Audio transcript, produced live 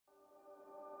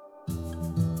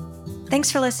Thanks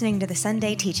for listening to the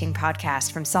Sunday Teaching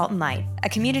Podcast from Salt and Light, a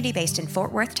community based in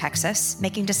Fort Worth, Texas,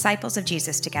 making disciples of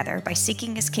Jesus together by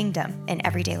seeking his kingdom in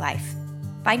everyday life.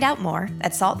 Find out more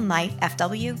at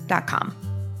saltandlightfw.com.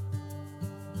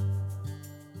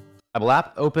 Bible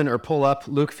app, open or pull up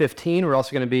Luke 15. We're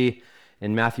also going to be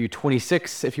in Matthew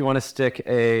 26 if you want to stick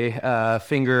a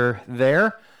finger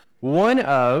there. One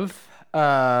of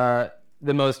the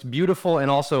most beautiful and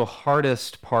also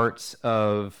hardest parts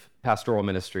of pastoral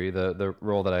ministry, the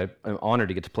role that I'm honored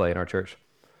to get to play in our church,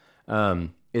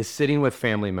 is sitting with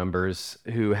family members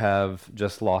who have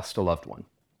just lost a loved one.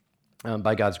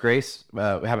 By God's grace, we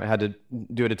haven't had to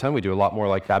do it a ton. We do a lot more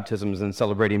like baptisms and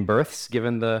celebrating births,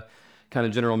 given the kind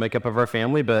of general makeup of our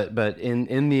family. But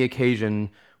in the occasion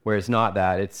where it's not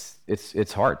that,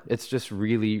 it's hard. It's just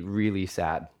really, really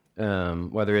sad.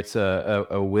 Whether it's a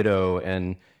widow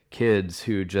and kids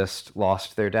who just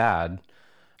lost their dad,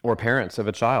 or parents of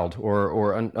a child,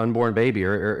 or unborn baby,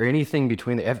 or anything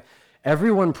between.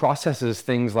 Everyone processes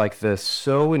things like this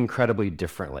so incredibly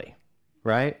differently,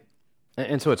 right?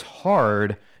 And so it's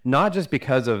hard, not just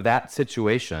because of that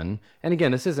situation. And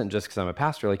again, this isn't just because I'm a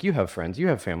pastor. Like, you have friends, you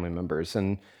have family members,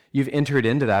 and you've entered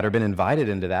into that or been invited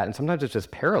into that. And sometimes it's just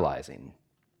paralyzing.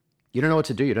 You don't know what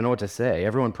to do. You don't know what to say.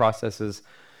 Everyone processes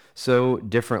so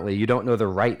differently. You don't know the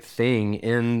right thing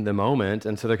in the moment.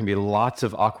 And so there can be lots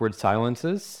of awkward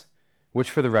silences, which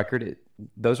for the record,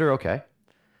 those are okay.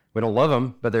 We don't love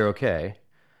them, but they're okay.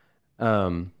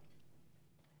 But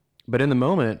in the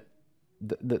moment,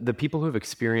 the people who have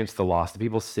experienced the loss, the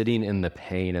people sitting in the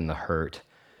pain and the hurt,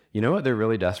 you know what they're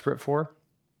really desperate for?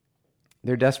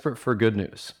 They're desperate for good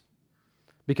news.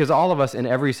 Because all of us in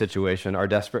every situation are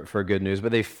desperate for good news,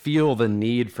 but they feel the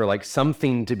need for like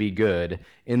something to be good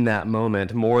in that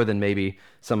moment more than maybe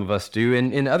some of us do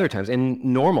in other times, in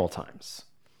normal times.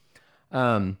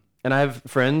 And I have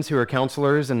friends who are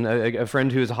counselors and a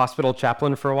friend who is a hospital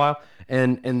chaplain for a while.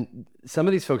 And some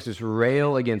of these folks just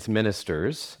rail against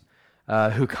ministers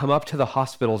who come up to the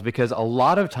hospitals because a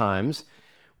lot of times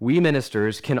we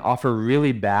ministers can offer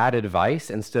really bad advice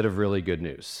instead of really good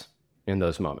news in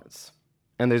those moments.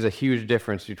 And there's a huge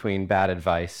difference between bad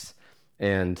advice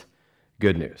and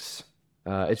good news.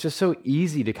 It's just so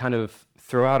easy to kind of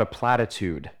throw out a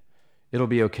platitude. It'll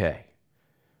be okay.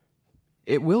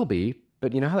 It will be,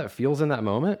 but you know how that feels in that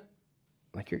moment?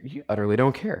 Like you utterly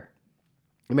don't care.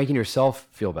 You're making yourself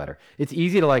feel better. It's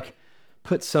easy to like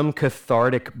put some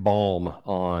cathartic balm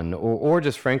on or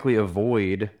just frankly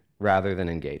avoid rather than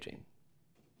engaging.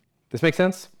 This make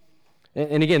sense?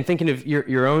 And again, thinking of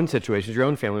your own situations, your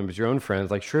own family members, your own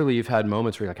friends, like surely you've had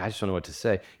moments where you're like, I just don't know what to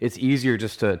say. It's easier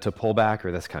just to pull back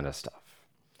or this kind of stuff.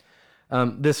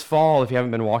 This fall, if you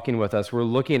haven't been walking with us, we're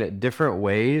looking at different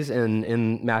ways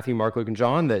in Matthew, Mark, Luke, and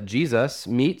John that Jesus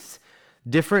meets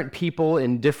different people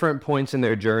in different points in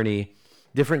their journey,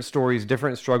 different stories,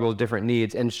 different struggles, different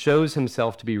needs, and shows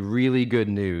himself to be really good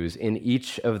news in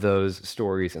each of those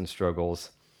stories and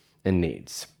struggles and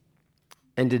needs.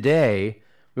 And today,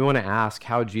 we want to ask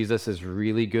how Jesus is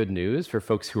really good news for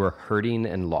folks who are hurting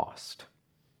and lost.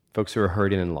 Folks who are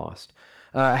hurting and lost.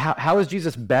 How is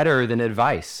Jesus better than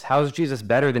advice? How is Jesus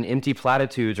better than empty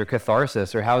platitudes or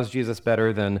catharsis? Or how is Jesus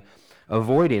better than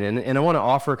avoiding? And I want to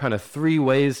offer kind of three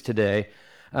ways today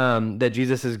that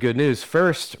Jesus is good news.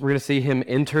 First, we're going to see him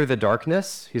enter the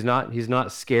darkness. He's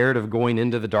not scared of going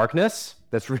into the darkness.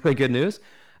 That's really good news.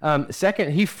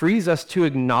 Second, he frees us to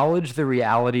acknowledge the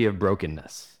reality of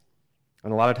brokenness.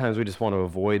 And a lot of times we just want to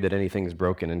avoid that anything is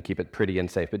broken and keep it pretty and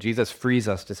safe. But Jesus frees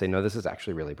us to say, no, this is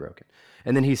actually really broken.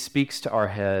 And then he speaks to our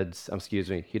heads.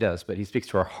 He does, but he speaks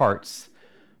to our hearts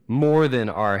more than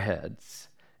our heads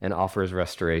and offers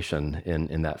restoration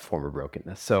in that form of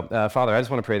brokenness. So, Father, I just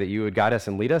want to pray that you would guide us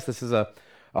and lead us. This is a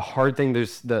hard thing.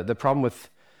 There's the problem with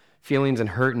feelings and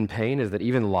hurt and pain is that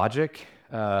even logic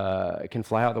can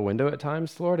fly out the window at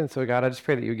times, Lord. And so, God, I just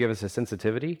pray that you give us a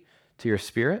sensitivity to your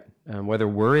spirit, whether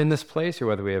we're in this place or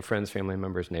whether we have friends, family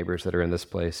members, neighbors that are in this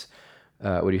place.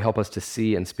 Would you help us to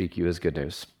see and speak you as good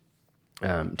news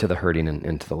to the hurting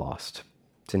and to the lost?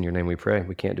 It's in your name we pray.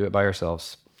 We can't do it by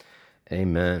ourselves.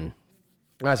 Amen.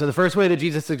 All right, so the first way that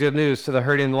Jesus is good news to the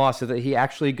hurting and the lost is that he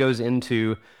actually goes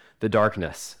into the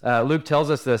darkness. Luke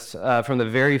tells us this from the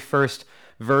very first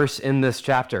verse in this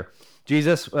chapter.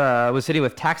 Jesus was sitting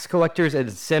with tax collectors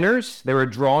and sinners. They were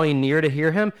drawing near to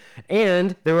hear him.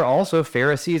 And there were also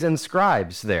Pharisees and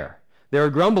scribes there. They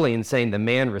were grumbling, saying, the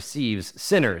man receives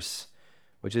sinners,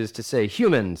 which is to say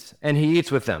humans, and he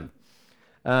eats with them.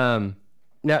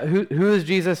 Now, who is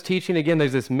Jesus teaching? Again,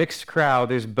 there's this mixed crowd.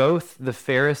 There's both the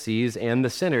Pharisees and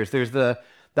the sinners. There's the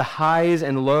highs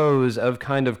and lows of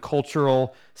kind of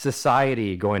cultural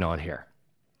society going on here.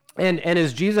 And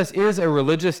as Jesus is a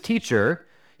religious teacher,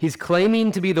 he's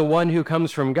claiming to be the one who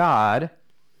comes from God.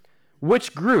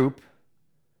 Which group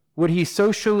would he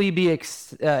socially be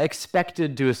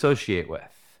expected to associate with?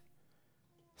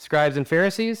 Scribes and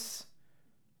Pharisees,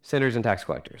 sinners and tax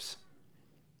collectors.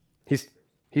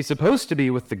 He's supposed to be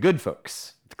with the good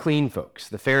folks, the clean folks,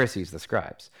 the Pharisees, the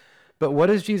scribes. But what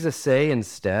does Jesus say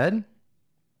instead?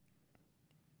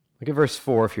 Look at verse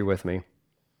 4 if you're with me.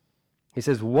 He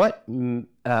says, what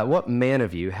man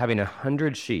of you, having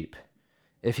 100 sheep,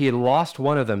 if he had lost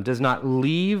one of them, does not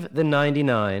leave the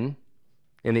 99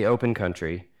 in the open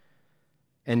country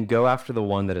and go after the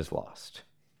one that is lost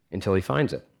until he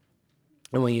finds it?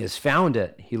 And when he has found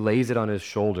it, he lays it on his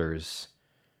shoulders,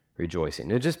 rejoicing.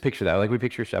 Now just picture that. Like we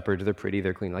picture shepherds, they're pretty,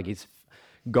 they're clean. Like he's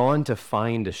gone to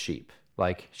find a sheep.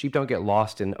 Like sheep don't get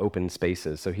lost in open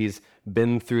spaces. So he's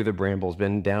been through the brambles,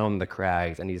 been down the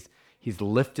crags, and he's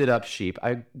lifted up sheep.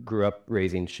 I grew up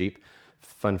raising sheep.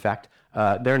 Fun fact,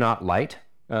 they're not light.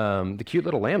 The cute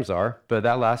little lambs are, but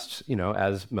that lasts,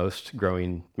 as most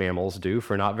growing mammals do,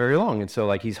 for not very long. And so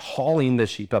like he's hauling the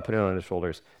sheep up, putting it on his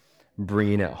shoulders,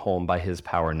 bringing it home by his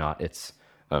power, not its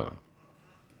own.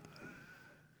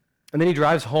 And then he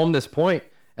drives home this point,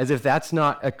 as if that's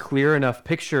not a clear enough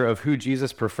picture of who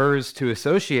Jesus prefers to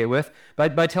associate with,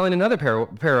 by telling another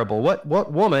parable.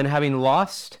 What woman, having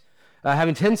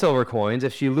 10 silver coins,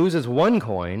 if she loses one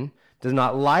coin, does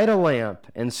not light a lamp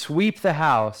and sweep the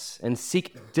house and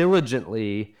seek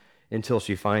diligently until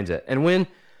she finds it? And when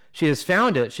she has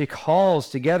found it, she calls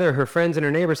together her friends and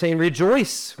her neighbors, saying,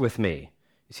 "Rejoice with me."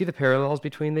 You see the parallels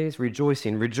between these?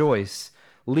 Rejoicing, rejoice,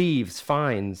 leaves,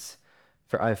 finds,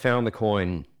 for I have found the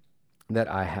coin that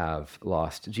I have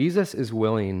lost. Jesus is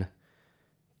willing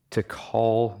to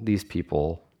call these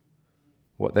people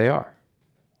what they are.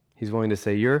 He's willing to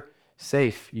say, you're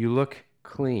safe, you look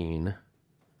clean,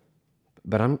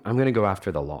 but I'm going to go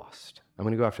after the lost. I'm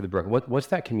going to go after the broken. What's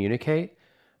that communicate?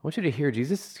 I want you to hear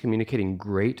Jesus is communicating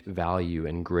great value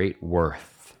and great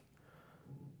worth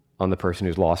on the person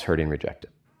who's lost, hurting, rejected.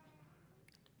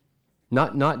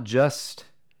 Not just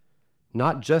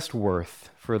worth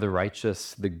for the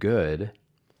righteous, the good,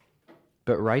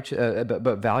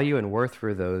 but value and worth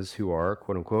for those who are,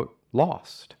 quote unquote,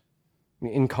 lost.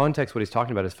 In context, what he's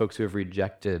talking about is folks who have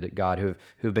rejected God, who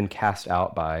have been cast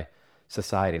out by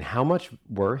society. And how much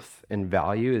worth and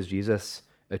value is Jesus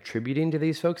attributing to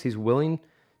these folks? He's willing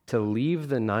to leave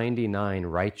the 99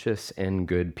 righteous and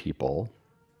good people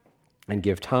and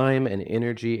give time and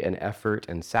energy and effort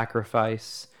and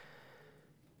sacrifice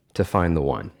to find the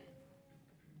one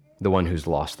who's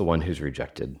lost, the one who's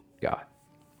rejected God.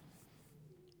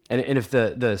 And if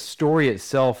the story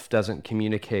itself doesn't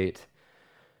communicate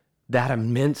that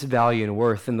immense value and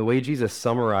worth, then the way Jesus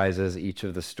summarizes each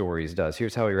of the stories does.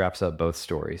 Here's how he wraps up both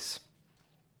stories.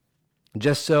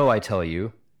 Just so I tell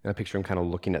you, and I picture him kind of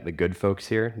looking at the good folks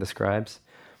here, the scribes.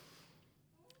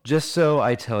 Just so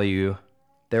I tell you,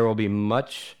 there will be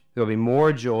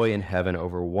more joy in heaven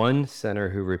over one sinner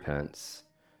who repents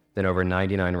than over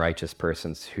 99 righteous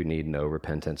persons who need no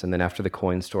repentance. And then after the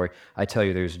coin story, I tell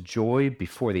you, there's joy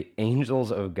before the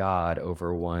angels of God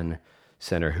over one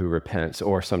sinner who repents,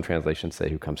 or some translations say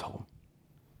who comes home.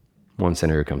 One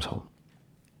sinner who comes home.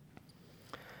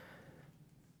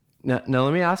 Now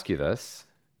let me ask you this.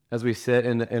 As we sit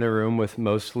in a room with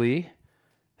mostly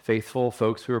faithful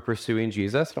folks who are pursuing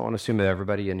Jesus, I don't want to assume that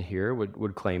everybody in here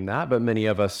would claim that, but many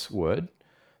of us would.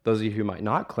 Those of you who might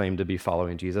not claim to be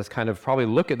following Jesus kind of probably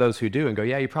look at those who do and go,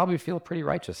 yeah, you probably feel pretty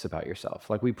righteous about yourself.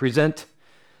 Like we present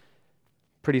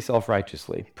pretty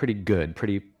self-righteously, pretty good,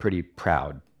 pretty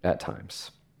proud at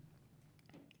times.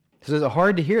 So is it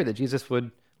hard to hear that Jesus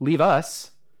would leave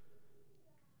us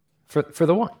for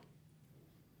the one?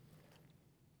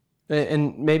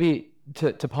 And maybe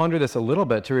to ponder this a little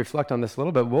bit, to reflect on this a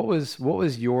little bit, what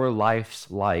was your life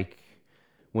like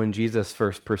when Jesus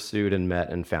first pursued and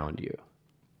met and found you?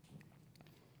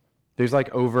 There's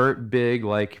like overt, big,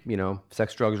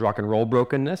 sex, drugs, rock and roll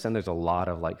brokenness, and there's a lot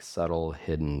of like subtle,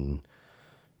 hidden,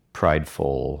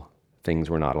 prideful things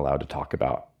we're not allowed to talk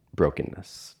about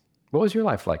brokenness. What was your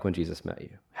life like when Jesus met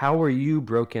you? How were you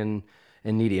broken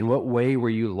and needy? In what way were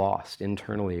you lost,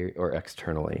 internally or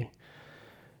externally?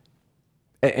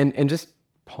 And just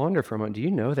ponder for a moment, do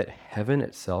you know that heaven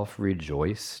itself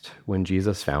rejoiced when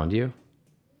Jesus found you?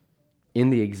 In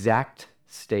the exact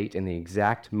state, in the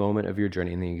exact moment of your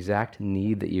journey, in the exact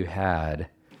need that you had,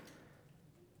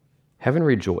 heaven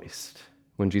rejoiced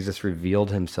when Jesus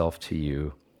revealed himself to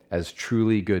you as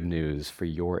truly good news for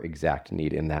your exact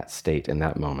need in that state, in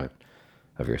that moment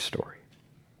of your story.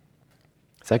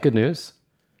 Is that good news?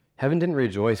 Heaven didn't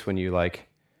rejoice when you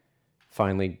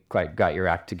finally got your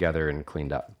act together and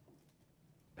cleaned up.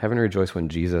 Heaven rejoiced when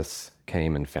Jesus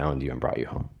came and found you and brought you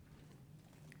home.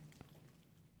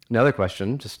 Another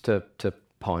question, just to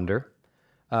ponder.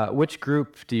 Which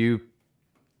group do you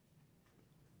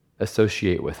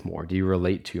associate with more? Do you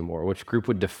relate to more? Which group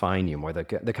would define you more?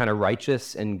 The kind of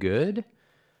righteous and good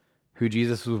who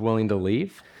Jesus was willing to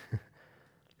leave?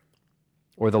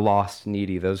 Or the lost,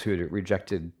 needy, those who had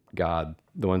rejected God,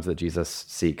 the ones that Jesus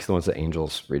seeks, the ones that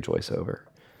angels rejoice over?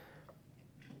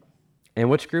 And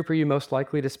which group are you most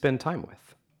likely to spend time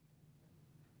with?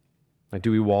 Like,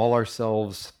 do we wall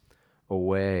ourselves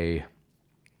away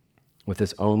with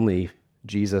this only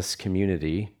Jesus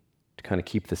community to kind of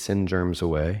keep the sin germs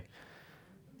away?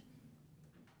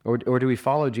 Or do we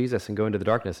follow Jesus and go into the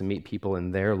darkness and meet people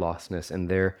in their lostness and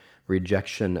their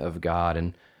rejection of God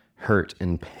and hurt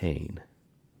and pain?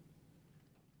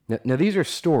 Now, these are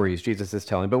stories Jesus is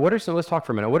telling, but let's talk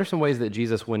for a minute. What are some ways that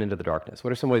Jesus went into the darkness?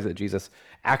 What are some ways that Jesus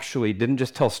actually didn't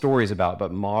just tell stories about,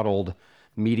 but modeled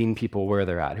meeting people where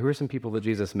they're at? Who are some people that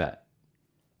Jesus met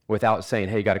without saying,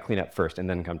 hey, you got to clean up first and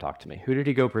then come talk to me? Who did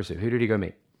he go pursue? Who did he go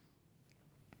meet?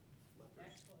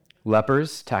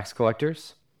 Lepers, tax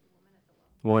collectors,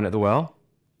 woman at the well.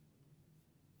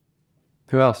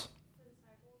 Who else?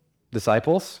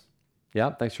 Disciples.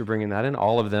 Yeah, thanks for bringing that in.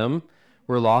 All of them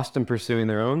were lost and pursuing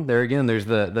their own. There again, there's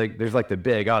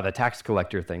the tax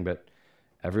collector thing, but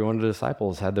every one of the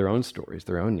disciples had their own stories,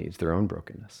 their own needs, their own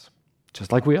brokenness,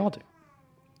 just like we all do.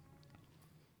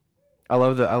 I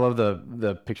love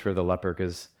the picture of the leper,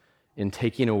 because in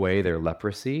taking away their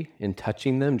leprosy, in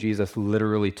touching them, Jesus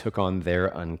literally took on their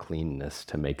uncleanness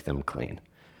to make them clean.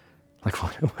 Like,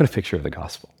 what a picture of the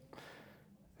gospel.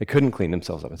 They couldn't clean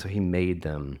themselves up, and so he made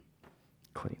them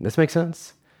clean. This makes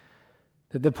sense?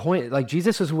 The point, like,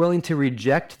 Jesus was willing to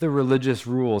reject the religious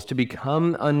rules, to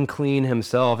become unclean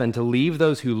himself, and to leave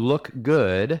those who look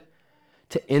good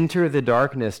to enter the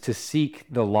darkness to seek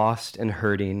the lost and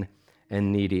hurting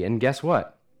and needy. And guess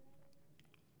what?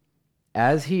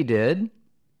 As he did,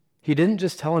 he didn't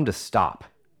just tell him to stop.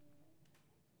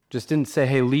 Just didn't say,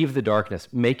 hey, leave the darkness.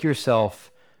 Make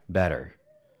yourself better.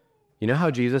 You know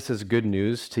how Jesus is good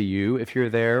news to you if you're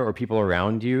there, or people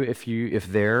around you if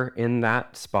they're in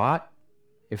that spot?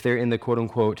 If they're in the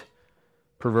quote-unquote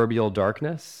proverbial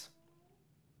darkness?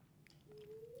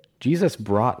 Jesus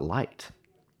brought light.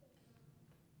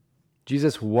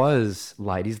 Jesus was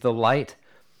light. He's the light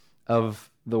of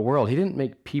the world. He didn't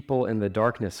make people in the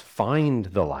darkness find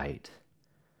the light.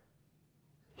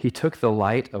 He took the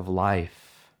light of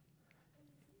life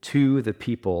to the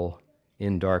people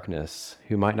in darkness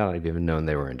who might not have even known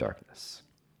they were in darkness.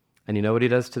 And you know what he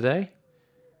does today?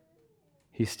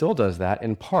 He still does that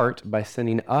in part by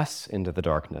sending us into the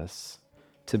darkness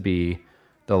to be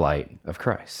the light of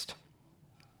Christ.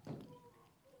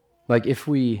 Like, if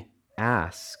we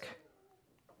ask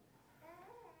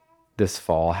this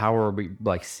fall, how are we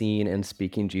seeing and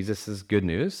speaking Jesus' good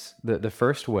news? The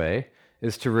first way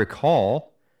is to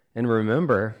recall and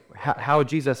remember how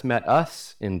Jesus met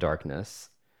us in darkness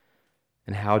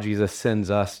and how Jesus sends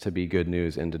us to be good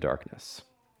news into darkness.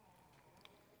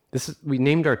 We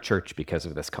named our church because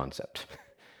of this concept.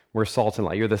 We're salt and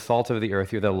light. You're the salt of the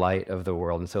earth. You're the light of the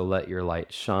world. And so let your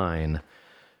light shine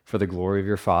for the glory of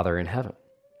your Father in heaven.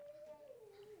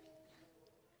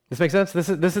 This makes sense? This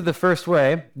is the first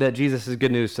way that Jesus is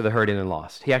good news to the hurting and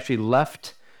lost. He actually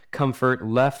left comfort,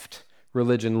 left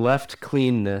religion, left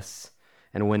cleanness,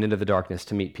 and went into the darkness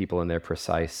to meet people in their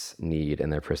precise need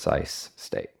and their precise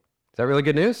state. Is that really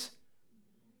good news?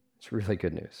 It's really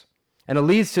good news. And it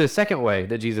leads to a second way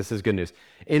that Jesus is good news.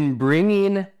 In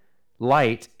bringing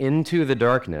light into the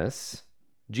darkness,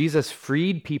 Jesus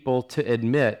freed people to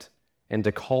admit and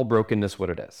to call brokenness what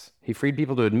it is. He freed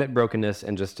people to admit brokenness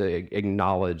and just to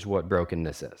acknowledge what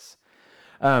brokenness is.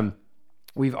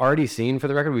 We've already seen, for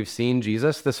the record, we've seen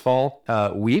Jesus this fall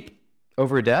weep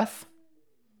over death.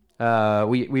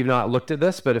 We've not looked at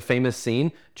this, but a famous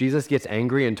scene, Jesus gets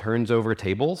angry and turns over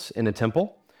tables in a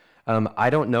temple. I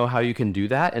don't know how you can do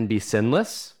that and be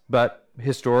sinless, but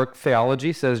historic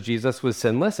theology says Jesus was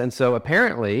sinless, and so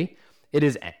apparently it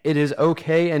is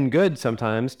okay and good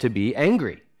sometimes to be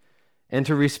angry and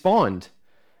to respond.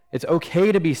 It's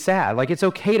okay to be sad. Like, it's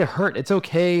okay to hurt. It's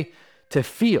okay to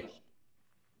feel.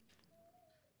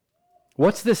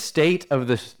 What's the state of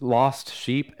the lost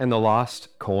sheep and the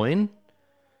lost coin?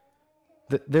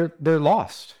 They're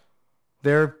lost.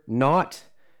 They're not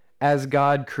as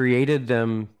God created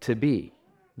them to be.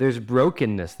 There's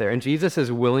brokenness there, and Jesus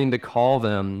is willing to call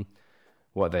them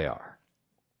what they are.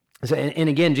 So, and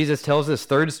again, Jesus tells this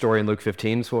third story in Luke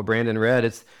 15, so what Brandon read.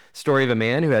 It's the story of a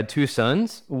man who had two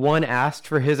sons. One asked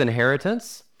for his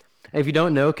inheritance, And if you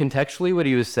don't know contextually, what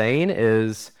he was saying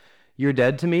is, you're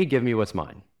dead to me, give me what's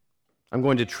mine. I'm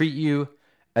going to treat you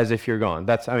as if you're gone.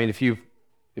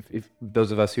 If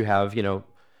those of us who have,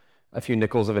 a few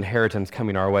nickels of inheritance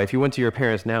coming our way, if you went to your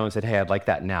parents now and said, hey, I'd like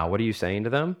that now, what are you saying to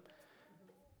them?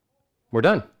 We're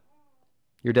done.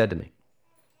 You're dead to me.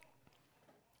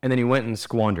 And then he went and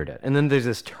squandered it. And then there's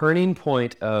this turning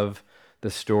point of the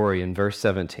story in verse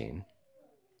 17,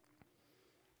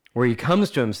 where he comes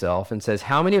to himself and says,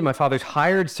 how many of my father's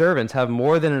hired servants have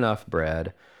more than enough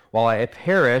bread while I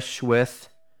perish with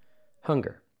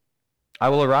hunger? I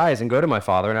will arise and go to my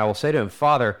father, and I will say to him,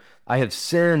 Father, I have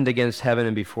sinned against heaven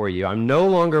and before you. I'm no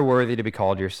longer worthy to be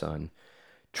called your son.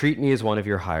 Treat me as one of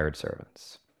your hired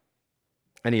servants.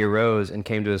 And he arose and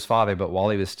came to his father, but while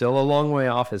he was still a long way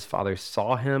off, his father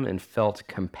saw him and felt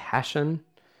compassion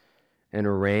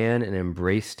and ran and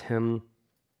embraced him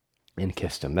and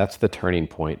kissed him. That's the turning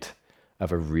point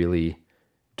of a really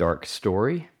dark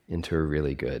story into a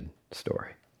really good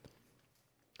story.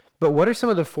 But what are some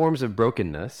of the forms of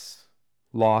brokenness,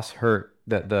 loss, hurt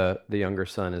that the younger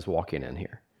son is walking in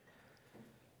here?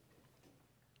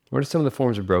 What are some of the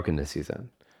forms of brokenness he's in?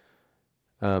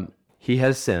 He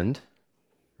has sinned,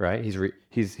 right?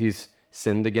 He's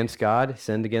sinned against God,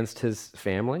 sinned against his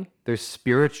family. There's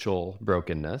spiritual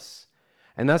brokenness.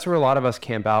 And that's where a lot of us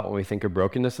camp out when we think of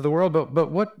brokenness of the world.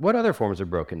 But what other forms of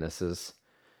brokenness is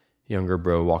younger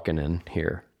bro walking in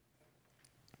here?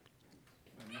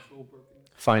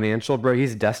 Financial bro.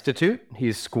 He's destitute.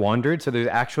 He's squandered. So there's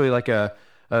actually like a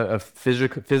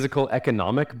physical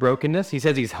economic brokenness. He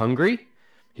says he's hungry.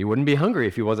 He wouldn't be hungry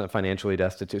if he wasn't financially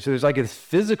destitute. So there's like this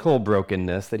physical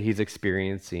brokenness that he's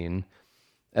experiencing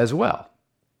as well.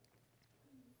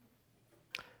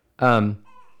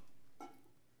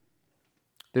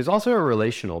 There's also a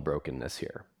relational brokenness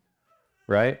here,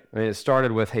 right? I mean, it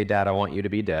started with, hey, Dad, I want you to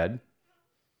be dead.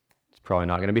 It's probably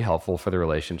not going to be helpful for the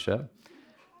relationship.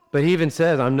 But he even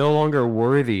says, I'm no longer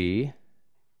worthy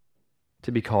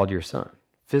to be called your son.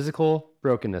 Physical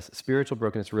brokenness, spiritual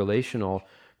brokenness, relational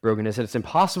brokenness. And it's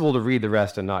impossible to read the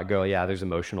rest and not go, yeah, there's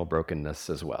emotional brokenness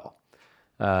as well.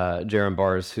 Jerem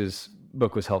Bars, whose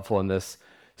book was helpful in this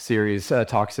series,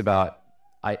 talks about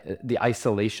the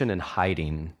isolation and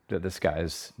hiding that this guy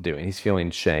is doing. He's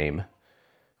feeling shame.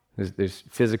 There's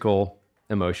physical,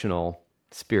 emotional,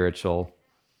 spiritual,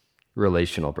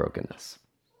 relational brokenness.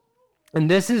 And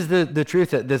this is the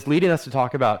truth that's leading us to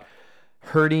talk about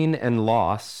hurting and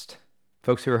lost,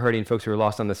 folks who are hurting, folks who are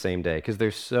lost on the same day, because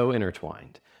they're so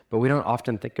intertwined. But we don't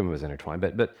often think of them as intertwined.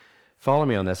 But follow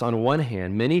me on this. On one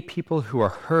hand, many people who are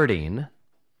hurting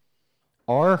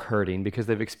because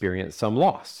they've experienced some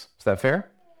loss. Is that fair?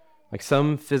 Like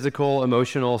some physical,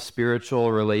 emotional,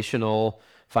 spiritual, relational,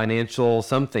 financial,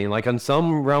 something. Like in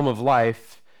some realm of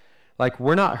life, like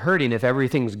we're not hurting if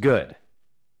everything's good.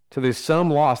 So there's some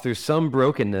loss, there's some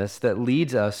brokenness that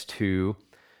leads us to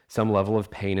some level of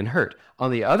pain and hurt.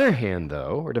 On the other hand,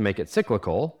 though, or to make it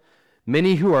cyclical,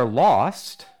 many who are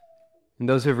lost, and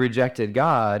those who have rejected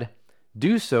God,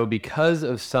 do so because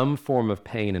of some form of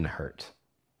pain and hurt.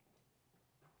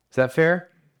 Is that fair?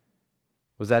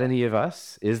 Was that any of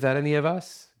us? Is that any of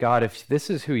us? God, if this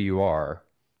is who you are,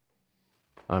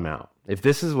 I'm out. If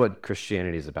this is what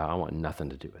Christianity is about, I want nothing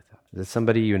to do with that. Is this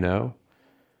somebody you know?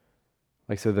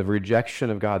 Like, so the rejection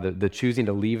of God, the choosing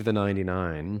to leave the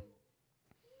 99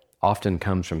 often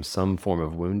comes from some form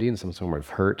of wounding, some form of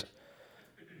hurt,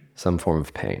 some form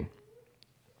of pain.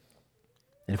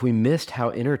 And if we missed how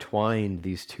intertwined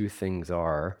these two things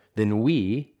are, then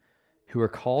we, who are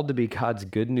called to be God's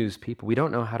good news people, we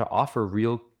don't know how to offer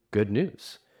real good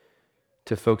news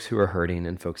to folks who are hurting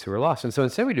and folks who are lost. And so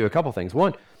instead we do a couple things.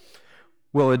 One,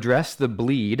 we'll address the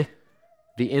bleed,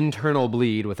 the internal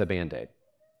bleed, with a Band-Aid.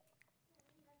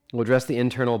 We'll address the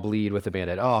internal bleed with a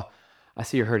Band-Aid. Oh, I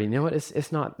see you're hurting. You know what?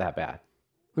 It's not that bad.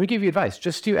 Let me give you advice.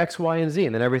 Just do X, Y, and Z,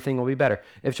 and then everything will be better.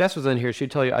 If Jess was in here,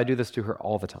 she'd tell you I do this to her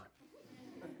all the time.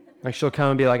 Like, she'll come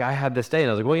and be like, I had this day. And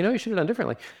I was like, well, you should have done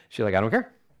differently. She's like, I don't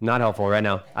care. Not helpful right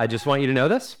now. I just want you to know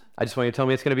this. I just want you to tell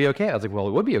me it's going to be okay. I was like, well,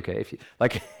 it would be okay if you,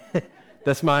 like,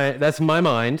 that's my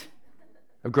mind.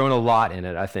 I've grown a lot in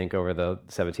it, I think, over the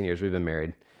 17 years we've been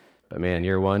married. But man,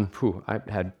 year one, I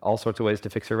had all sorts of ways to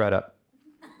fix her right up.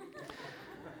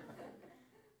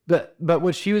 But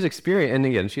what she was experiencing, and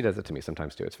again, she does it to me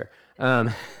sometimes too, it's fair.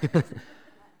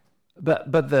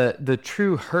 But the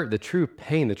true hurt, the true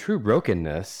pain, the true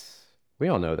brokenness, we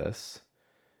all know this,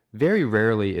 very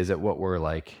rarely is it what we're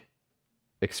like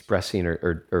expressing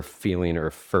or feeling or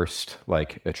first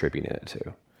like attributing it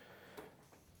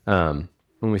to.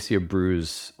 When we see a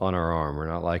bruise on our arm, we're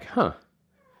not like, let's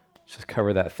just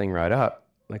cover that thing right up.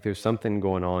 Like there's something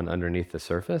going on underneath the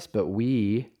surface, but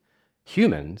we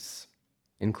humans,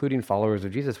 including followers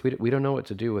of Jesus, we don't know what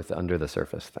to do with the under the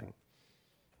surface thing.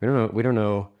 We don't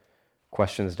know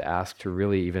questions to ask to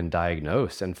really even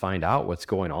diagnose and find out what's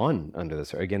going on under the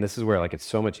surface. Again, this is where like it's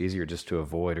so much easier just to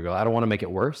avoid or go, I don't want to make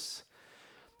it worse.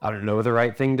 I don't know the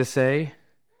right thing to say.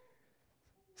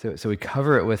 So we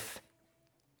cover it with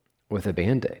a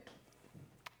Band-Aid.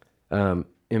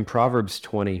 In Proverbs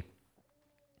 20,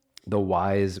 the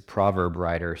wise proverb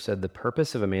writer said, the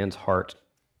purpose of a man's heart,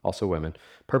 also women,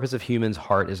 purpose of human's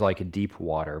heart is like a deep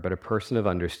water, but a person of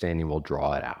understanding will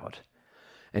draw it out.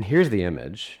 And here's the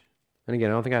image. And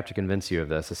again, I don't think I have to convince you of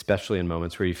this, especially in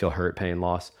moments where you feel hurt, pain,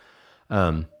 loss.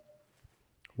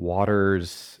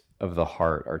 Waters of the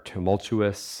heart are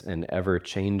tumultuous and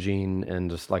ever-changing,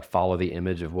 and just like follow the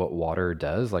image of what water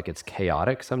does, like it's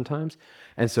chaotic sometimes.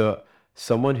 And so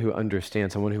someone who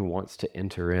understands, someone who wants to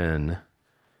enter in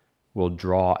will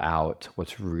draw out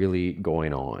what's really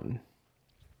going on,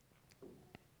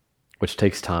 which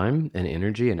takes time and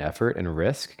energy and effort and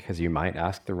risk, because you might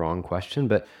ask the wrong question.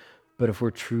 But if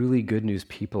we're truly good news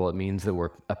people, it means that we're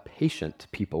a patient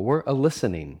people. We're a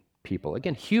listening people.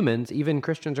 Again, humans, even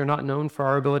Christians, are not known for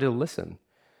our ability to listen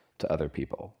to other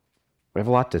people. We have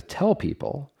a lot to tell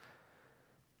people.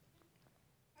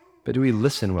 But do we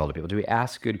listen well to people? Do we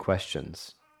ask good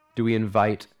questions? Do we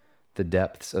invite the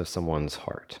depths of someone's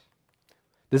heart?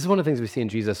 This is one of the things we see in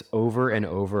Jesus over and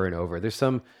over and over. There's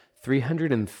some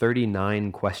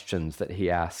 339 questions that he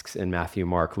asks in Matthew,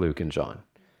 Mark, Luke, and John.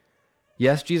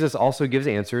 Yes, Jesus also gives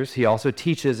answers. He also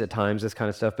teaches at times this kind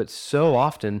of stuff, but so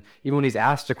often, even when he's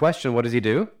asked a question, what does he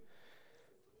do?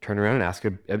 Turn around and ask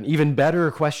an even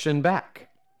better question back.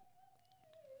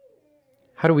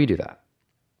 How do we do that?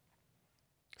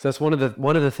 So that's one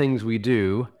of the things we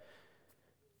do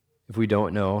if we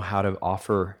don't know how to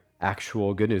offer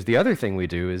actual good news. The other thing we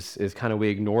do is kind of we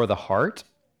ignore the heart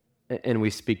and we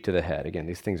speak to the head. Again,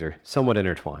 these things are somewhat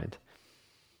intertwined.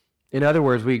 In other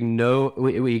words, we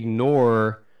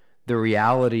ignore the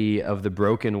reality of the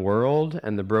broken world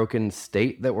and the broken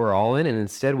state that we're all in, and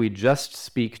instead we just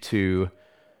speak to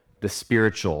the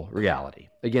spiritual reality.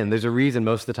 Again, there's a reason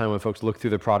most of the time when folks look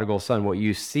through the prodigal son, what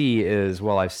you see is,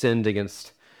 well, I've sinned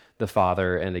against the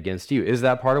Father and against you. Is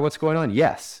that part of what's going on?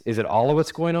 Yes. Is it all of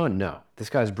what's going on? No. This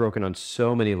guy's broken on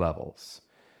so many levels.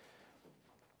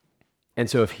 And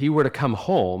so if he were to come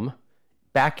home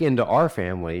back into our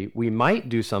family, we might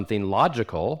do something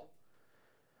logical,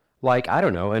 like, I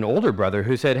don't know, an older brother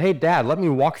who said, hey, Dad, let me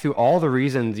walk through all the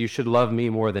reasons you should love me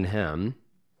more than him.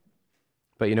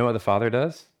 But you know what the father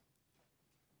does?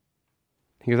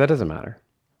 He goes, that doesn't matter.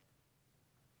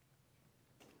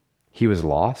 He was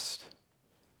lost,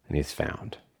 and he's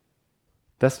found.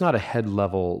 That's not a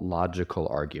head-level logical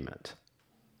argument.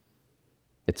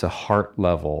 It's a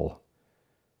heart-level,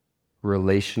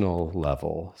 relational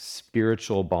level,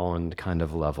 spiritual bond kind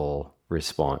of level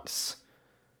response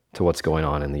to what's going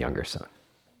on in the younger son.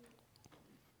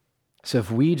 So if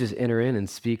we just enter in and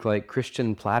speak like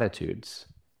Christian platitudes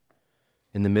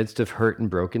in the midst of hurt and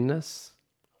brokenness,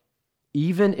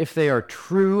 even if they are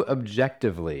true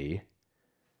objectively,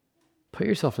 put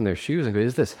yourself in their shoes and go,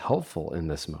 is this helpful in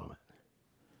this moment?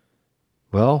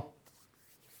 Well,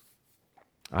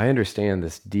 I understand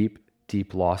this deep,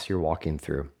 deep loss you're walking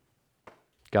through.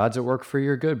 God's at work for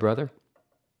your good, brother.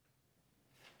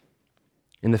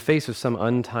 In the face of some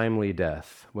untimely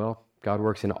death, well, God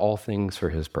works in all things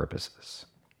for his purposes.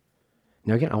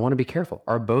 Now again, I want to be careful.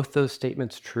 Are both those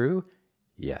statements true?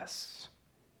 Yes.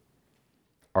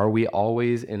 Are we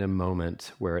always in a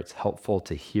moment where it's helpful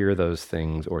to hear those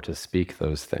things or to speak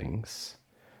those things?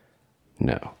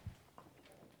 No.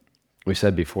 We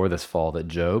said before this fall that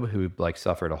Job, who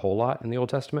suffered a whole lot in the Old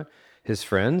Testament, his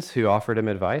friends who offered him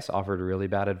advice offered really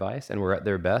bad advice and were at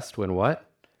their best when what?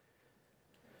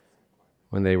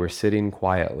 When they were sitting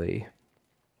quietly,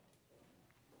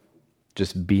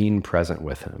 just being present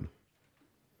with him.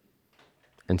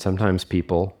 And sometimes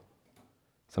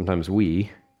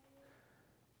we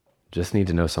just need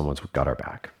to know someone's got our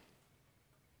back,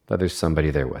 that there's somebody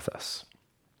there with us.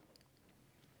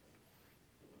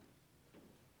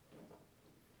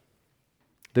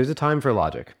 There's a time for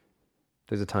logic.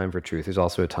 There's a time for truth. There's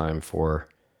also a time for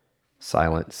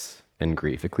silence and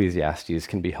grief. Ecclesiastes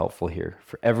can be helpful here.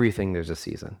 For everything, there's a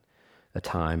season, a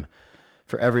time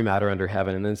for every matter under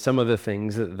heaven. And then some of the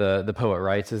things that the poet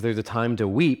writes is there's a time to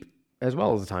weep as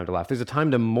well as a time to laugh. There's a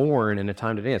time to mourn and a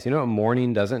time to dance. You know what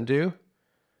mourning doesn't do?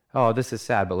 Oh, this is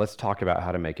sad, but let's talk about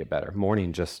how to make it better.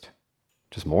 Mourning just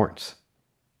mourns.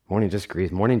 Mourning just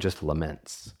grieves. Mourning just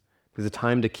laments. There's a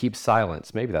time to keep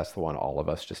silence. Maybe that's the one all of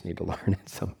us just need to learn at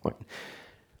some point.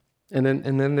 And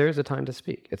then there's a time to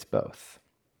speak. It's both.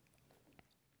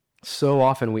 So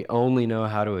often we only know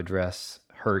how to address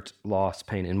hurt, loss,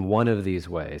 pain in one of these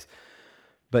ways.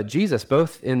 But Jesus,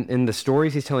 both in the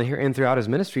stories he's telling here and throughout his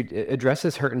ministry,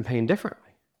 addresses hurt and pain differently.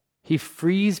 He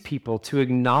frees people to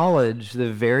acknowledge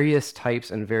the various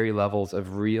types and very levels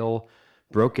of real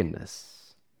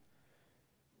brokenness.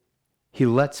 He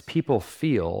lets people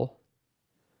feel.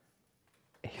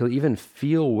 He'll even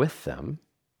feel with them.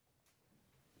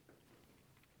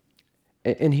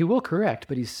 And he will correct,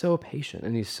 but he's so patient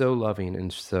and he's so loving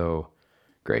and so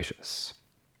gracious.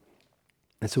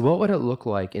 And so what would it look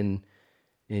like in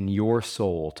your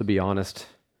soul to be honest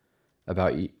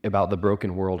about the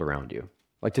broken world around you?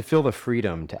 Like to feel the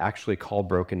freedom to actually call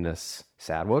brokenness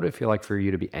sad. What would it feel like for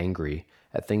you to be angry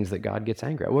at things that God gets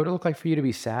angry at? What would it look like for you to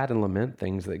be sad and lament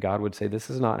things that God would say, this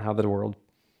is not how the world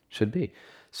should be?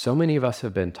 So many of us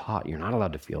have been taught you're not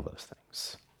allowed to feel those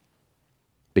things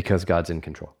because God's in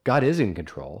control. God is in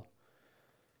control,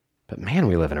 but man,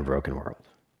 we live in a broken world.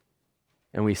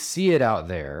 And we see it out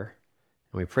there,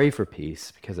 and we pray for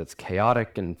peace because it's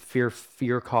chaotic and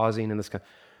fear-causing and this kind.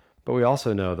 But we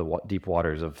also know the deep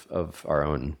waters of our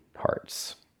own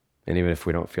hearts. And even if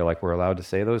we don't feel like we're allowed to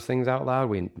say those things out loud,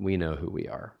 we know who we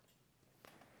are.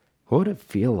 What would it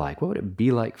feel like? What would it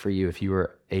be like for you if you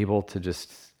were able to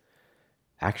just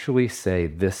actually say,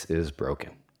 this is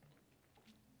broken?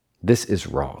 This is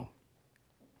wrong.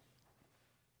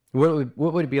 What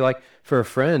would it be like for a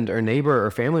friend or neighbor or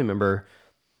family member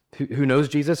who knows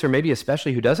Jesus, or maybe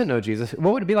especially who doesn't know Jesus?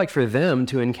 What would it be like for them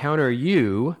to encounter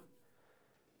you,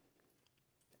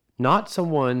 not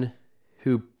someone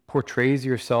who portrays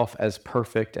yourself as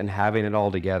perfect and having it all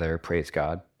together, praise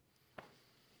God,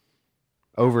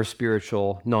 over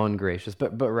spiritual, non-gracious,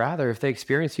 but rather if they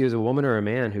experience you as a woman or a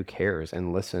man who cares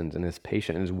and listens and is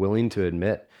patient and is willing to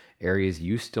admit areas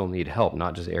you still need help,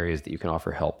 not just areas that you can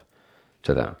offer help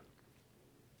to them.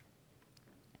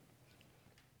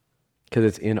 Because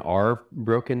it's in our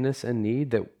brokenness and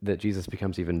need that Jesus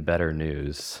becomes even better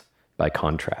news by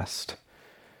contrast.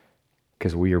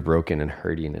 Because we are broken and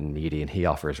hurting and needy, and he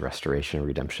offers restoration and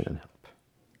redemption and help.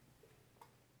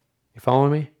 You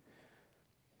following me?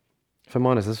 If I'm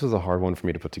honest, this was a hard one for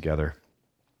me to put together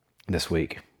this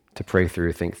week, to pray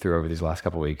through, think through over these last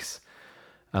couple of weeks.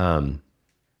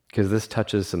 Because this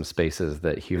touches some spaces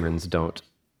that humans don't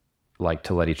like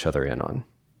to let each other in on.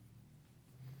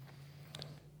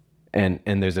 And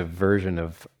there's a version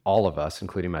of all of us,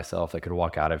 including myself, that could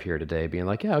walk out of here today being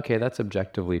like, yeah, okay, that's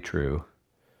objectively true.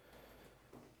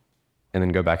 And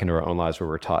then go back into our own lives where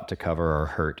we're taught to cover our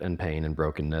hurt and pain and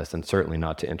brokenness, and certainly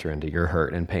not to enter into your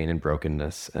hurt and pain and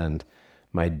brokenness. And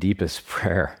my deepest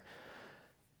prayer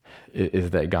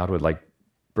is that God would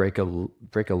break a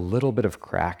little bit of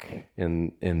crack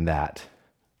in that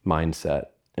mindset,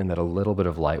 and that a little bit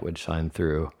of light would shine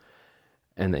through,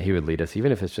 and that he would lead us,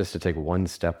 even if it's just to take one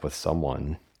step with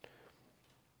someone,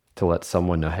 to let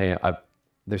someone know, hey,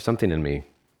 there's something in me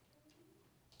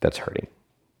that's hurting.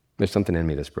 There's something in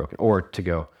me that's broken. Or to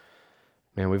go,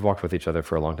 man, we've walked with each other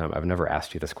for a long time. I've never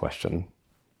asked you this question.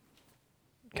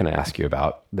 Can I ask you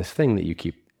about this thing that you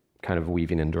keep kind of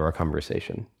weaving into our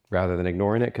conversation rather than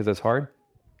ignoring it because it's hard?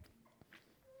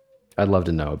 I'd love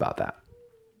to know about that.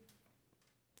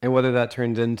 And whether that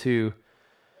turns into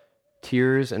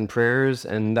tears and prayers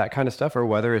and that kind of stuff, or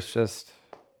whether it's just,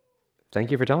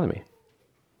 thank you for telling me.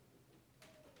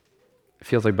 It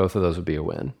feels like both of those would be a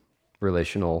win.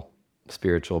 Relational,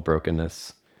 spiritual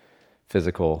brokenness,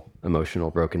 physical, emotional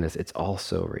brokenness. It's all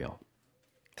so real.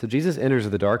 So Jesus enters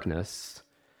the darkness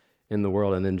in the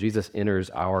world, and then Jesus enters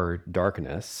our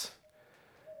darkness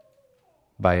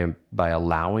by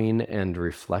allowing and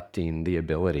reflecting the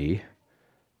ability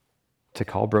to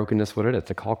call brokenness what it is,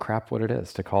 to call crap what it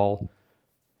is, to call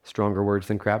stronger words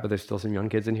than crap, but there's still some young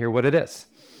kids in here, what it is.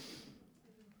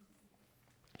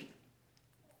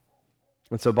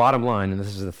 And so bottom line, and this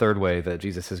is the third way that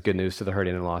Jesus is good news to the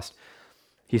hurting and lost,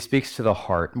 he speaks to the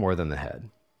heart more than the head.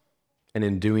 And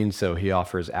in doing so, he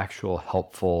offers actual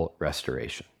helpful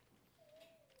restoration.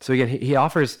 So again, he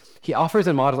offers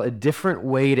and models a different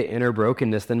way to enter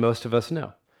brokenness than most of us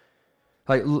know.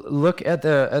 Like, look at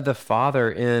the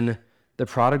father in the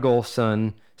prodigal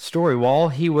son story. While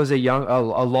he was a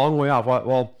long way off,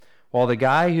 while the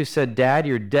guy who said, "Dad,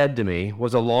 you're dead to me,"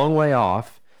 was a long way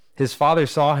off, his father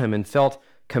saw him and felt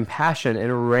compassion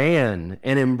and ran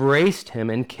and embraced him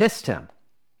and kissed him.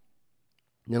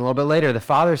 And a little bit later, the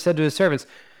father said to his servants,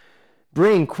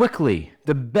 "Bring quickly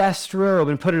the best robe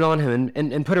and put it on him,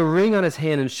 and put a ring on his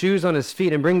hand and shoes on his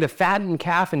feet, and bring the fattened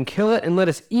calf and kill it, and let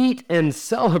us eat and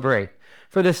celebrate.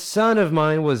 For this son of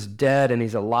mine was dead and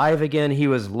he's alive again. He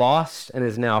was lost and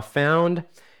is now found.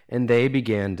 And they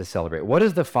began to celebrate. What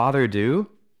does the father do?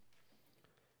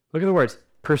 Look at the words.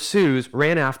 Pursues,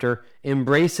 ran after,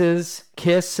 embraces,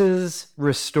 kisses,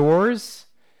 restores.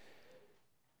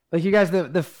 Like you guys,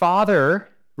 the father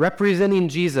representing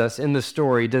Jesus in the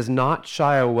story does not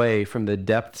shy away from the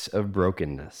depths of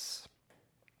brokenness.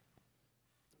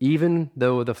 Even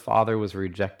though the father was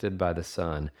rejected by the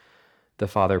son, the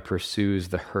father pursues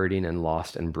the hurting and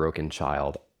lost and broken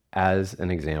child as an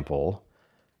example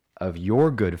of your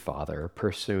good father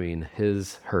pursuing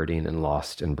his hurting and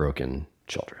lost and broken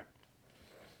children.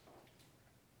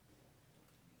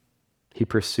 He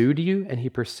pursued you and he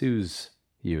pursues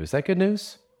you. Is that good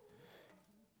news?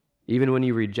 Even when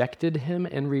you rejected him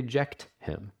and reject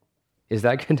him. Is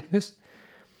that good news?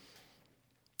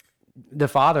 The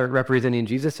father representing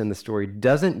Jesus in the story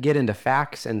doesn't get into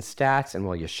facts and stats and,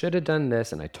 well, you should have done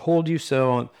this and I told you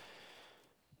so.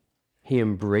 He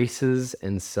embraces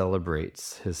and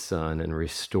celebrates his son and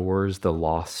restores the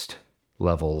lost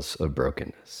levels of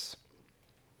brokenness.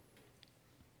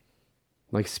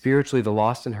 Like spiritually, the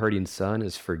lost and hurting son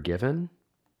is forgiven,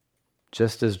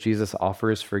 just as Jesus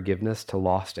offers forgiveness to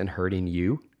lost and hurting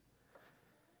you.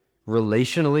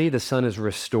 Relationally, the son is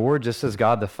restored, just as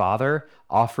God the Father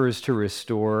offers to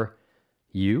restore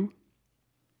you.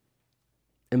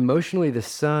 Emotionally, the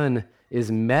son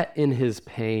is met in his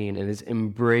pain and is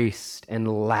embraced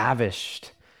and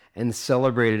lavished and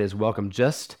celebrated as welcome,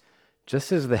 just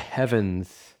as the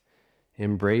heavens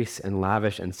embrace and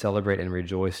lavish and celebrate and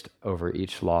rejoiced over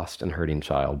each lost and hurting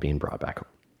child being brought back home.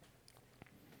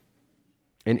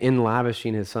 And in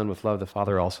lavishing his son with love, the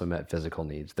father also met physical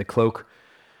needs. The cloak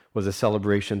was a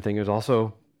celebration thing. It was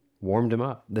also warmed him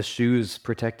up. The shoes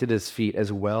protected his feet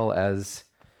as well as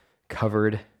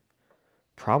covered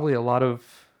probably a lot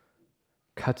of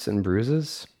cuts and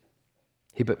bruises.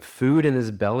 He put food in his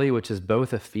belly, which is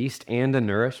both a feast and a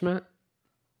nourishment.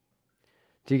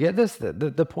 Do you get this?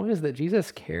 The point is that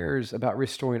Jesus cares about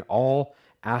restoring all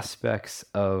aspects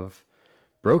of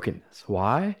brokenness.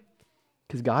 Why?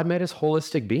 Because God made us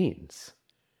holistic beings.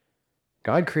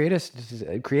 God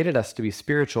created us to be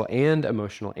spiritual and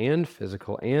emotional and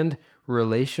physical and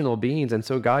relational beings. And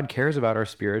so God cares about our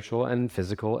spiritual and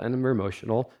physical and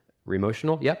emotional,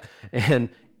 and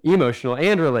emotional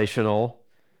and relational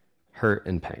hurt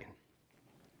and pain.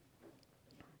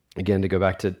 Again, to go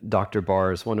back to Dr.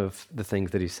 Barrs, one of the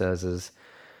things that he says is,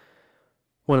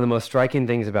 one of the most striking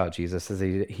things about Jesus is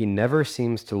he never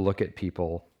seems to look at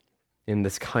people in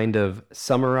this kind of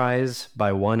summarize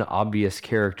by one obvious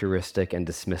characteristic and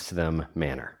dismiss them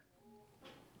manner.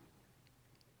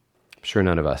 I'm sure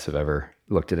none of us have ever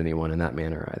looked at anyone in that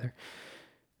manner either.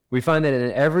 We find that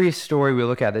in every story we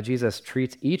look at, that Jesus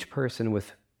treats each person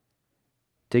with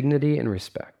dignity and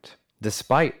respect,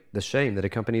 despite the shame that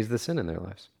accompanies the sin in their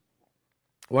lives.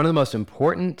 One of the most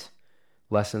important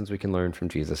lessons we can learn from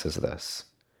Jesus is this: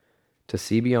 to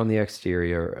see beyond the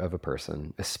exterior of a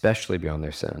person, especially beyond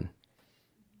their sin,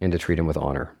 and to treat him with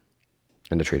honor,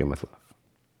 and to treat him with love.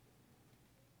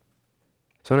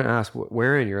 So I want to ask,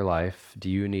 where in your life do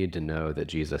you need to know that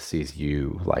Jesus sees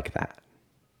you like that?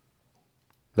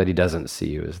 That he doesn't see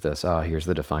you as this, here's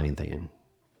the defining thing, and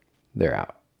they're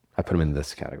out. I put them in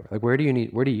this category. Like, where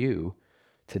do you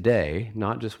today,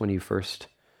 not just when you first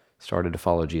started to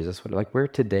follow Jesus, but like where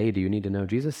today do you need to know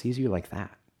Jesus sees you like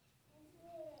that?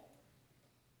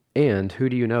 And who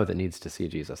do you know that needs to see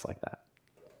Jesus like that?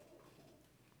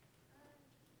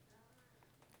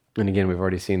 And again, we've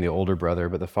already seen the older brother,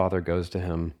 but the father goes to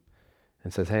him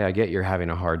and says, hey, I get you're having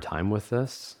a hard time with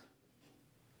this.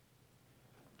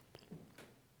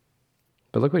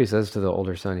 But look what he says to the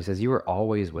older son. He says, you are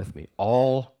always with me.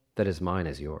 All that is mine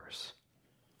is yours.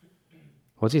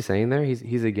 What's he saying there?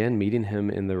 He's again meeting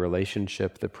him in the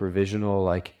relationship, the provisional,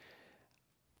 like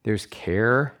there's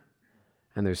care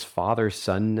and there's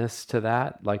father-sonness to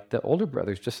that. Like the older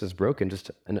brother's just as broken, just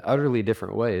in utterly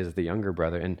different way as the younger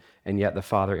brother. And yet the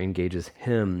father engages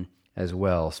him as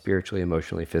well, spiritually,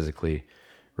 emotionally, physically,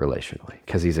 relationally,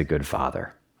 because he's a good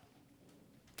father.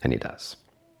 And he does.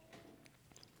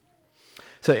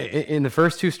 So in the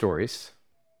first two stories,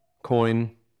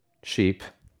 coin, sheep,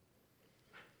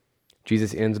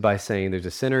 Jesus ends by saying there's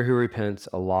a sinner who repents,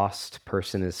 a lost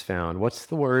person is found. What's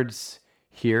the words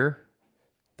here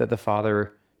that the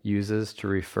father uses to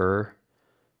refer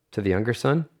to the younger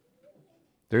son?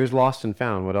 There's lost and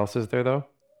found. What else is there though?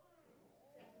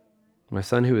 My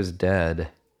son who is dead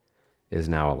is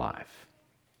now alive.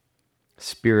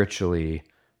 Spiritually,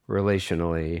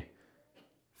 relationally,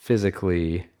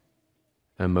 physically,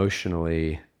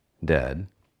 emotionally dead.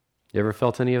 You ever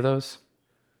felt any of those?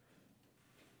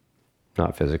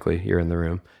 Not physically, you're in the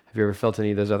room. Have you ever felt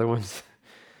any of those other ones?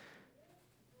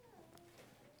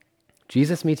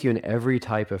 Jesus meets you in every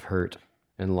type of hurt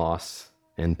and loss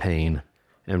and pain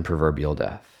and proverbial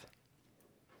death.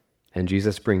 And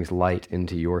Jesus brings light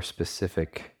into your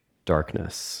specific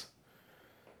darkness.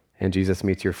 And Jesus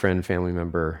meets your friend, family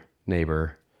member,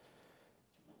 neighbor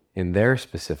in their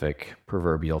specific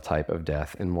proverbial type of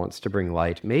death and wants to bring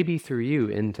light, maybe through you,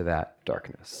 into that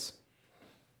darkness.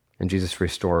 And Jesus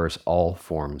restores all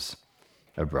forms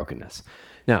of brokenness.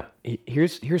 Now,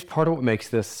 here's part of what makes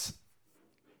this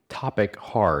topic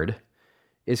hard,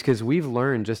 is because we've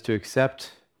learned just to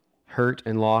accept hurt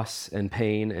and loss and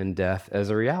pain and death as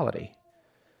a reality.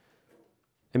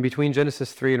 And between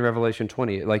Genesis 3 and Revelation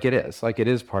 20, it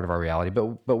is part of our reality,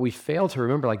 but we fail to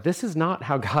remember, this is not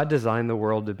how God designed the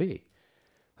world to be.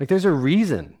 There's a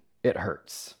reason it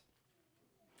hurts.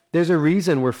 There's a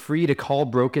reason we're free to call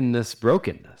brokenness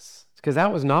brokenness. It's because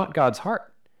that was not God's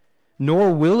heart,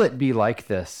 nor will it be like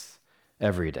this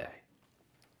every day.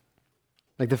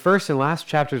 The first and last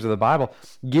chapters of the Bible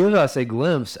give us a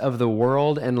glimpse of the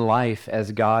world and life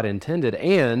as God intended.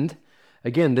 And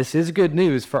again, this is good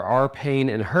news for our pain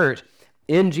and hurt.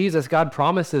 In Jesus, God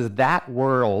promises that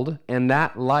world and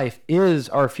that life is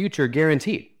our future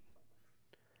guaranteed.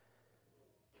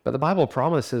 But the Bible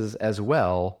promises as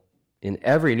well in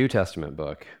every New Testament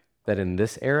book that in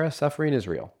this era, suffering is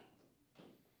real.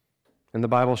 And the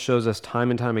Bible shows us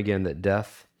time and time again that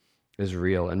death is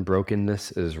real and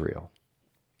brokenness is real.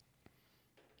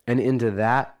 And into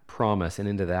that promise and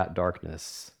into that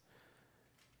darkness,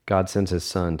 God sends his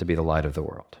Son to be the light of the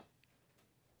world.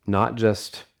 Not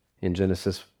just in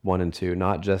Genesis 1 and 2,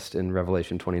 not just in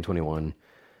Revelation 20 and 21,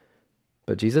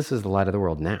 but Jesus is the light of the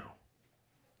world now.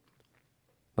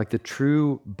 The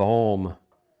true balm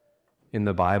in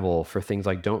the Bible for things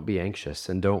like don't be anxious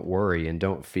and don't worry and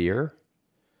don't fear,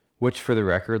 which for the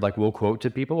record, we'll quote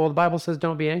to people, well, the Bible says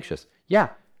don't be anxious. Yeah,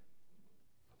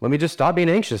 let me just stop being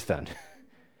anxious then.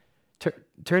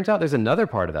 Turns out there's another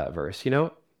part of that verse. You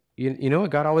know what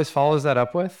God always follows that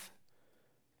up with?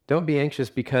 Don't be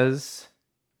anxious because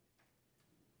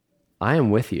I am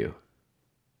with you.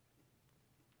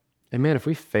 And man, if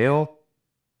we fail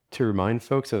to remind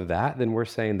folks of that, then we're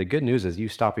saying the good news is you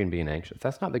stopping being anxious.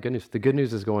 That's not the good news. The good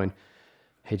news is going,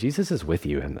 hey, Jesus is with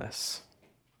you in this.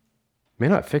 May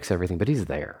not fix everything, but he's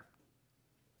there.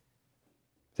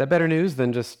 Is that better news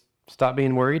than just stop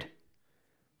being worried?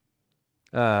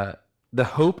 The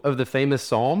hope of the famous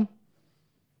psalm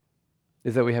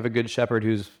is that we have a good shepherd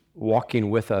who's walking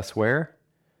with us where?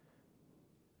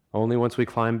 Only once we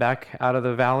climb back out of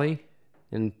the valley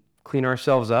and clean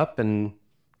ourselves up and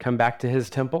come back to his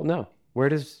temple? No. Where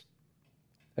does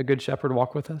a good shepherd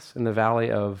walk with us? In the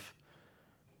valley of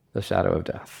the shadow of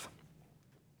death.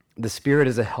 The Spirit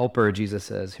is a helper, Jesus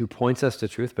says, who points us to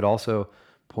truth, but also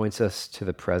points us to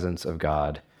the presence of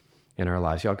God in our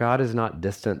lives. Y'all, God is not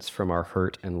distance from our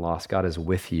hurt and loss. God is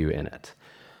with you in it.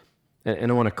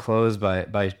 And I want to close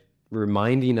by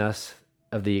reminding us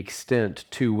of the extent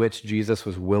to which Jesus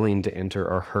was willing to enter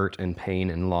our hurt and pain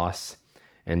and loss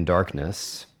and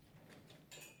darkness.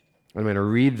 I'm going to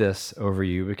read this over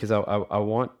you because I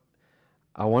want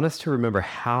us to remember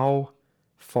how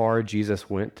far Jesus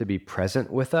went to be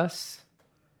present with us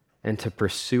and to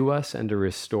pursue us and to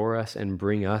restore us and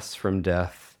bring us from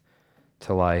death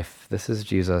to life. This is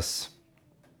Jesus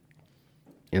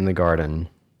in the garden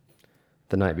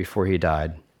the night before he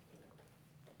died.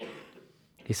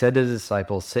 He said to his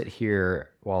disciples, "Sit here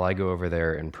while I go over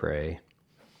there and pray."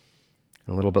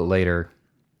 And a little bit later,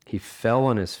 he fell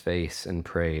on his face and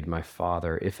prayed, "My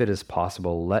Father, if it is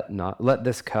possible, let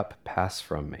this cup pass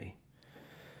from me.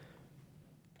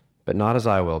 But not as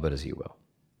I will, but as you will."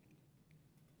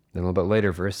 Then a little bit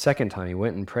later, for a second time, he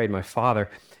went and prayed, "My Father,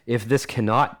 if this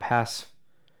cannot pass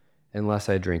unless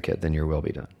I drink it, then your will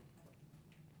be done."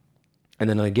 And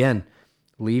then again,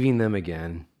 leaving them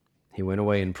again, he went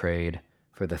away and prayed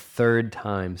for the third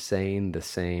time, saying the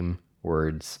same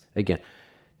words again.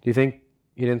 Do you think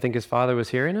he didn't think his Father was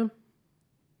hearing him?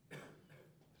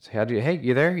 So hey,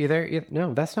 you there? You there?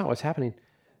 No, that's not what's happening.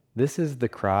 This is the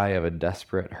cry of a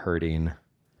desperate, hurting,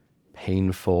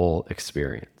 painful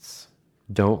experience.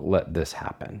 Don't let this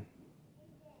happen.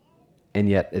 And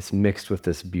yet it's mixed with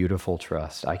this beautiful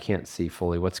trust. I can't see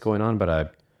fully what's going on,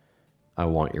 but I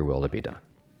want your will to be done.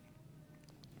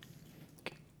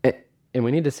 And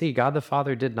we need to see God the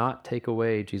Father did not take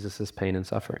away Jesus' pain and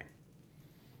suffering.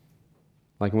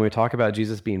 Like when we talk about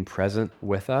Jesus being present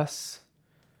with us,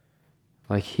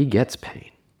 like he gets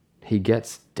pain. He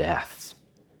gets death.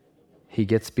 He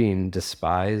gets being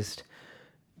despised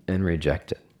and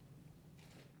rejected.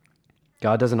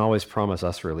 God doesn't always promise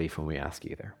us relief when we ask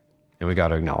either, and we got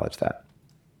to acknowledge that.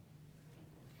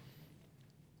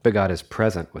 But God is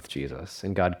present with Jesus,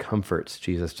 and God comforts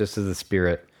Jesus just as the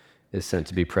Spirit is sent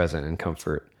to be present and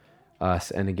comfort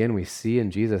us. And again, we see in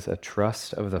Jesus a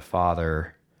trust of the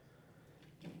Father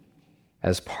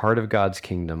as part of God's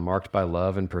kingdom, marked by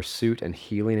love and pursuit and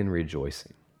healing and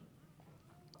rejoicing.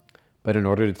 But in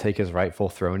order to take his rightful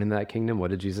throne in that kingdom, what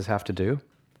did Jesus have to do?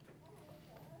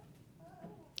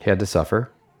 He had to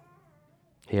suffer.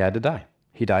 He had to die.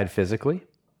 He died physically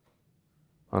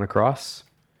on a cross.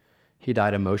 He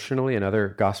died emotionally. Another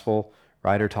gospel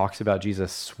writer talks about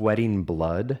Jesus sweating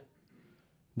blood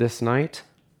this night.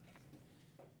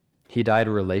 He died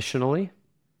relationally.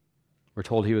 We're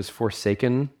told he was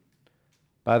forsaken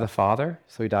by the Father.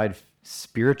 So he died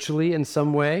spiritually in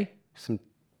some way. Some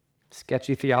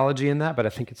sketchy theology in that, but I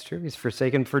think it's true. He's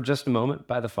forsaken for just a moment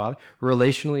by the Father.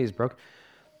 Relationally, he's broken.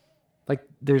 Like,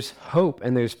 there's hope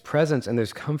and there's presence and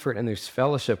there's comfort and there's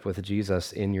fellowship with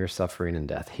Jesus in your suffering and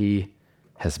death. He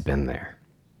has been there.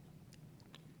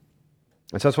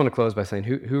 And so I just want to close by saying,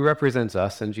 who represents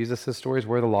us in Jesus' stories?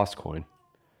 We're the lost coin.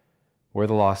 We're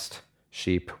the lost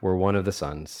sheep. We're one of the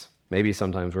sons. Maybe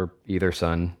sometimes we're either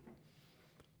son.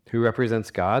 Who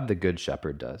represents God? The good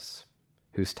shepherd does,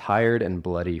 who's tired and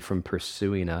bloody from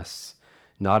pursuing us,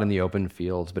 not in the open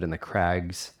fields, but in the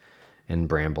crags and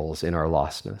brambles in our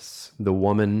lostness. The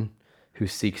woman who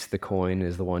seeks the coin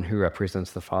is the one who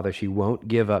represents the Father. She won't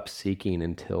give up seeking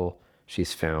until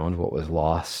she's found what was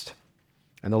lost.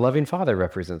 And the loving Father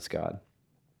represents God.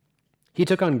 He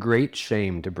took on great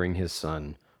shame to bring his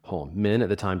Son home. Men at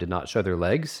the time did not show their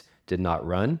legs, did not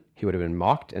run. He would have been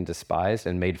mocked and despised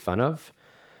and made fun of.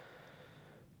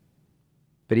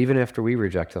 But even after we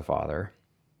reject the Father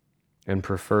and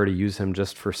prefer to use him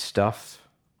just for stuff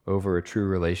over a true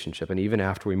relationship, and even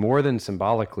after we more than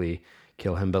symbolically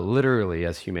kill him, but literally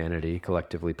as humanity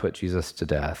collectively put Jesus to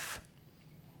death,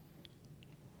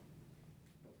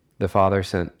 the Father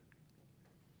sent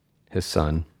his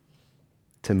Son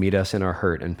to meet us in our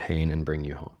hurt and pain and bring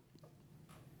you home.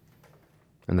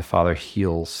 And the Father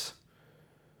heals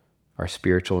our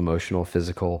spiritual, emotional,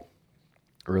 physical,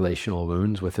 relational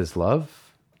wounds with his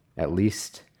love, at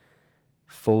least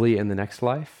fully in the next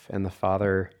life. And the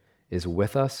Father is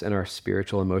with us in our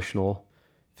spiritual, emotional,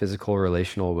 physical,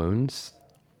 relational wounds.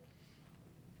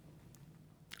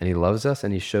 And he loves us,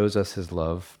 and he shows us his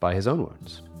love by his own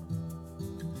wounds.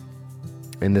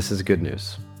 And this is good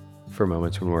news for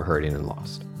moments when we're hurting and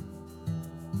lost.